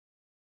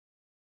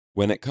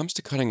When it comes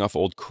to cutting off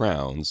old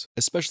crowns,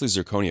 especially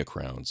zirconia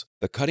crowns,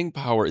 the cutting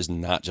power is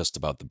not just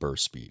about the burr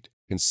speed.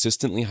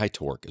 Consistently high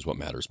torque is what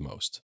matters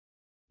most.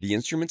 The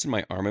instruments in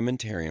my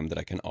armamentarium that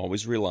I can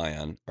always rely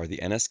on are the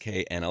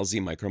NSK NLZ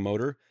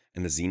Micromotor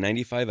and the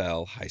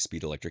Z95L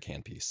high-speed electric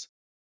handpiece.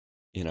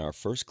 In our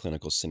first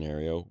clinical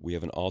scenario, we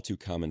have an all too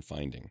common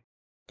finding: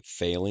 a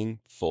failing,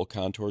 full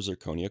contour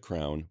zirconia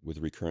crown with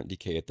recurrent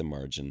decay at the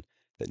margin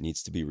that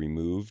needs to be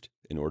removed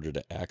in order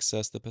to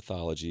access the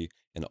pathology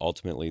and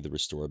ultimately the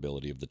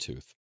restorability of the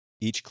tooth.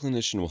 Each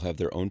clinician will have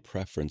their own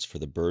preference for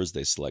the burrs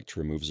they select to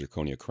remove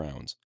zirconia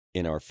crowns.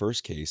 In our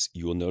first case,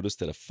 you will notice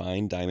that a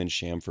fine diamond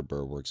chamfer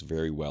burr works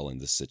very well in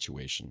this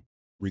situation.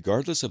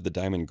 Regardless of the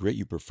diamond grit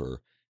you prefer,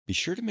 be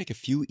sure to make a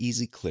few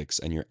easy clicks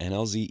on your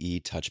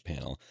NLZE touch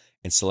panel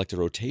and select a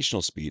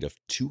rotational speed of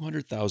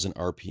 200,000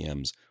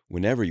 RPMs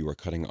whenever you are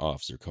cutting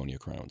off zirconia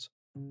crowns.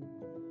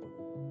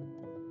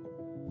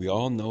 We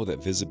all know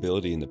that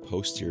visibility in the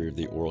posterior of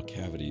the oral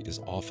cavity is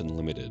often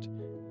limited,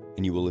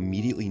 and you will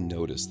immediately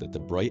notice that the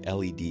bright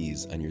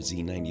LEDs on your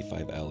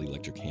Z95L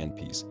electric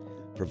handpiece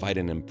provide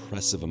an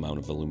impressive amount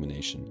of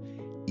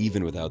illumination,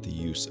 even without the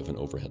use of an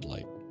overhead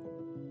light.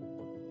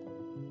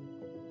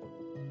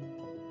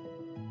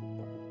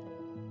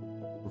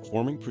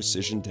 Performing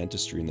precision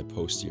dentistry in the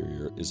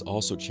posterior is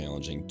also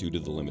challenging due to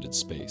the limited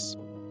space.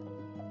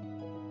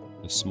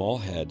 The small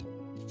head,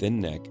 thin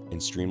neck,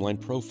 and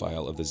streamlined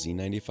profile of the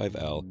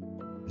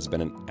Z95L has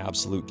been an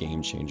absolute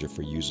game changer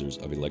for users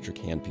of electric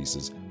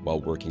handpieces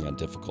while working on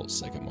difficult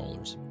second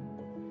molars.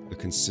 The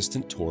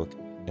consistent torque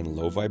and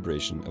low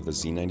vibration of the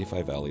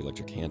Z95L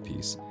electric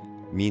handpiece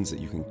means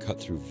that you can cut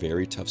through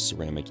very tough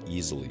ceramic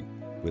easily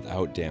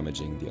without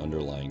damaging the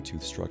underlying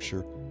tooth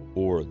structure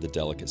or the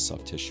delicate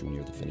soft tissue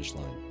near the finish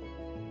line.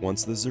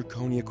 Once the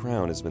zirconia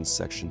crown has been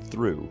sectioned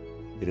through,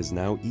 it is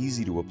now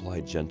easy to apply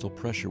gentle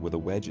pressure with a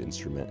wedge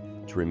instrument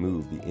to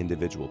remove the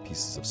individual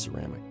pieces of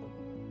ceramic.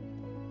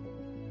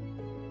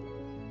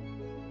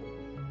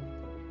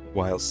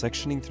 While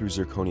sectioning through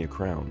zirconia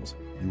crowns,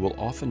 you will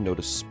often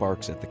notice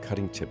sparks at the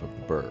cutting tip of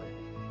the burr.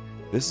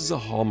 This is a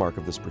hallmark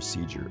of this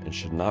procedure and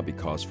should not be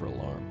cause for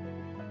alarm.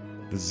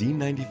 The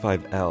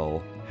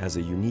Z95L has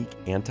a unique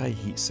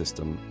anti-heat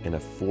system and a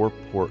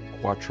 4-port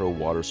Quattro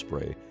water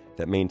spray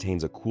that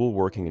maintains a cool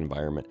working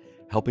environment,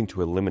 helping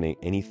to eliminate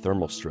any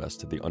thermal stress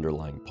to the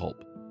underlying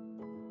pulp.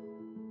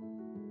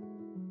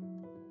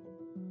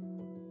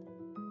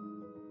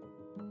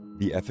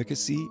 The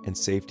efficacy and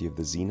safety of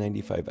the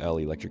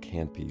Z95L electric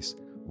handpiece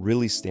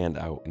really stand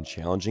out in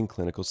challenging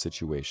clinical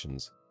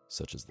situations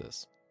such as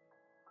this.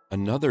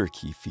 Another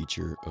key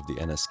feature of the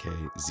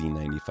NSK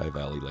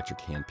Z95L electric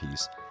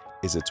handpiece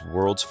is its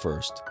world's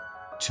first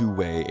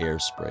two-way air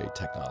spray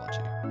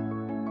technology.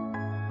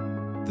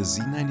 The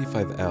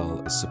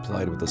Z95L is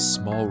supplied with a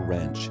small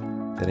wrench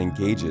that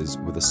engages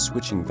with a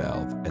switching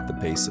valve at the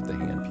base of the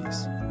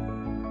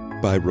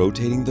handpiece. By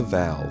rotating the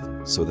valve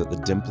so that the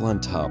dimple on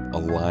top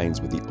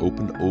aligns with the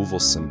open oval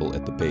symbol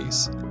at the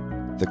base,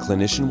 the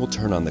clinician will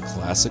turn on the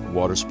classic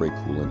water spray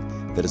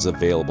coolant that is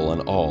available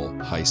on all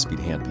high-speed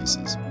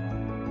handpieces.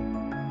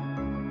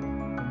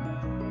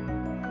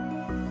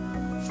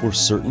 For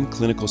certain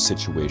clinical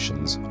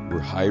situations where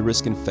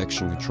high-risk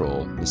infection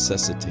control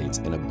necessitates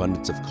an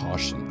abundance of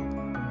caution,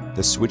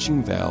 the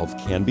switching valve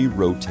can be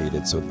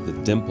rotated so that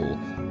the dimple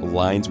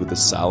aligns with the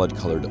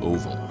solid-colored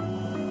oval.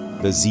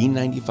 The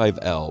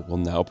Z95L will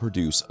now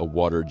produce a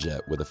water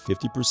jet with a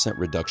 50%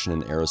 reduction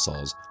in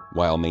aerosols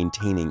while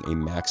maintaining a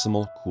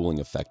maximal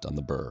cooling effect on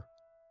the burr.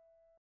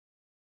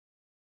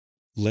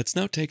 Let's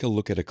now take a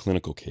look at a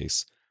clinical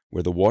case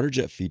where the water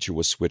jet feature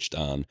was switched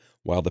on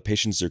while the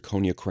patient's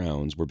zirconia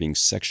crowns were being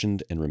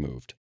sectioned and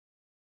removed.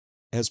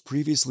 As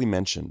previously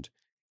mentioned,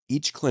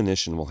 each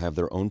clinician will have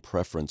their own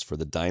preference for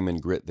the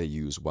diamond grit they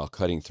use while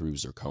cutting through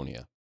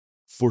zirconia.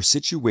 For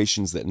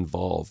situations that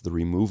involve the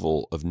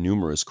removal of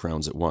numerous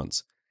crowns at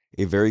once,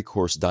 a very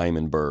coarse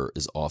diamond burr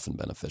is often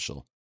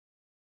beneficial.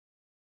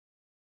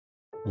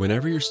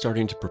 Whenever you're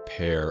starting to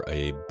prepare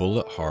a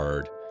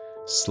bullet-hard,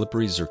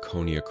 slippery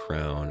zirconia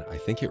crown, I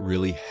think it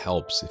really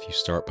helps if you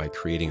start by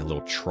creating a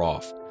little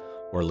trough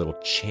or a little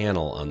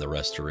channel on the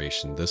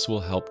restoration. This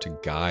will help to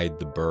guide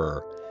the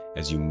burr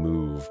as you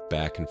move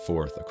back and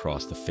forth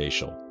across the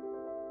facial.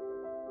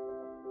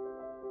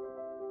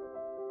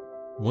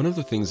 One of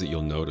the things that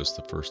you'll notice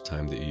the first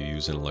time that you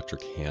use an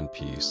electric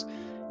handpiece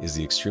is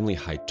the extremely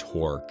high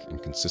torque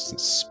and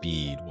consistent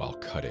speed while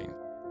cutting.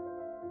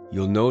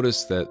 You'll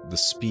notice that the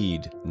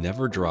speed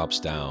never drops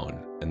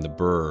down and the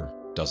burr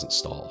doesn't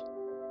stall.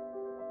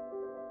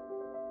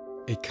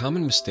 A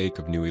common mistake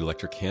of new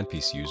electric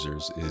handpiece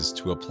users is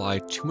to apply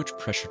too much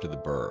pressure to the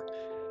burr,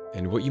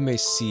 and what you may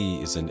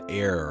see is an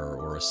error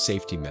or a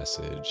safety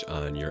message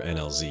on your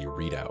NLZ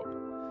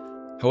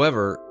readout.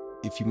 However,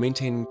 if you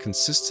maintain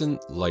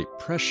consistent light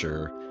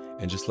pressure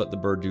and just let the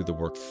burr do the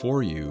work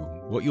for you,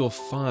 what you'll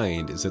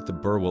find is that the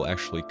burr will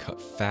actually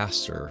cut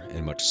faster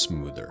and much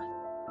smoother.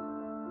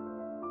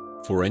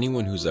 For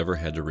anyone who's ever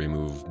had to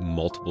remove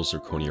multiple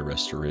zirconia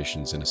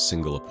restorations in a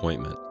single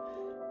appointment,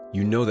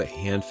 you know that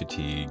hand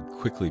fatigue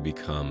quickly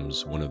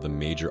becomes one of the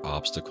major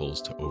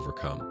obstacles to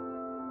overcome.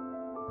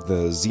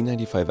 The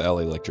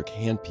Z95L electric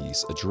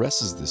handpiece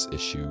addresses this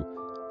issue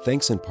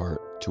thanks in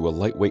part to a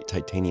lightweight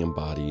titanium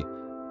body,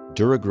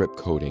 DuraGrip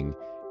coating,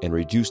 and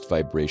reduced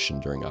vibration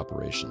during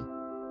operation.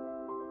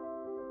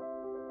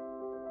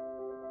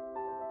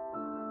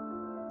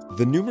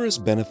 The numerous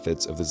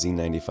benefits of the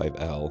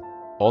Z95L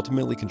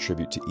ultimately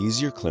contribute to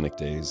easier clinic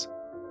days,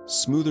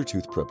 smoother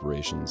tooth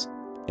preparations,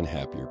 and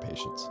happier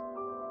patients.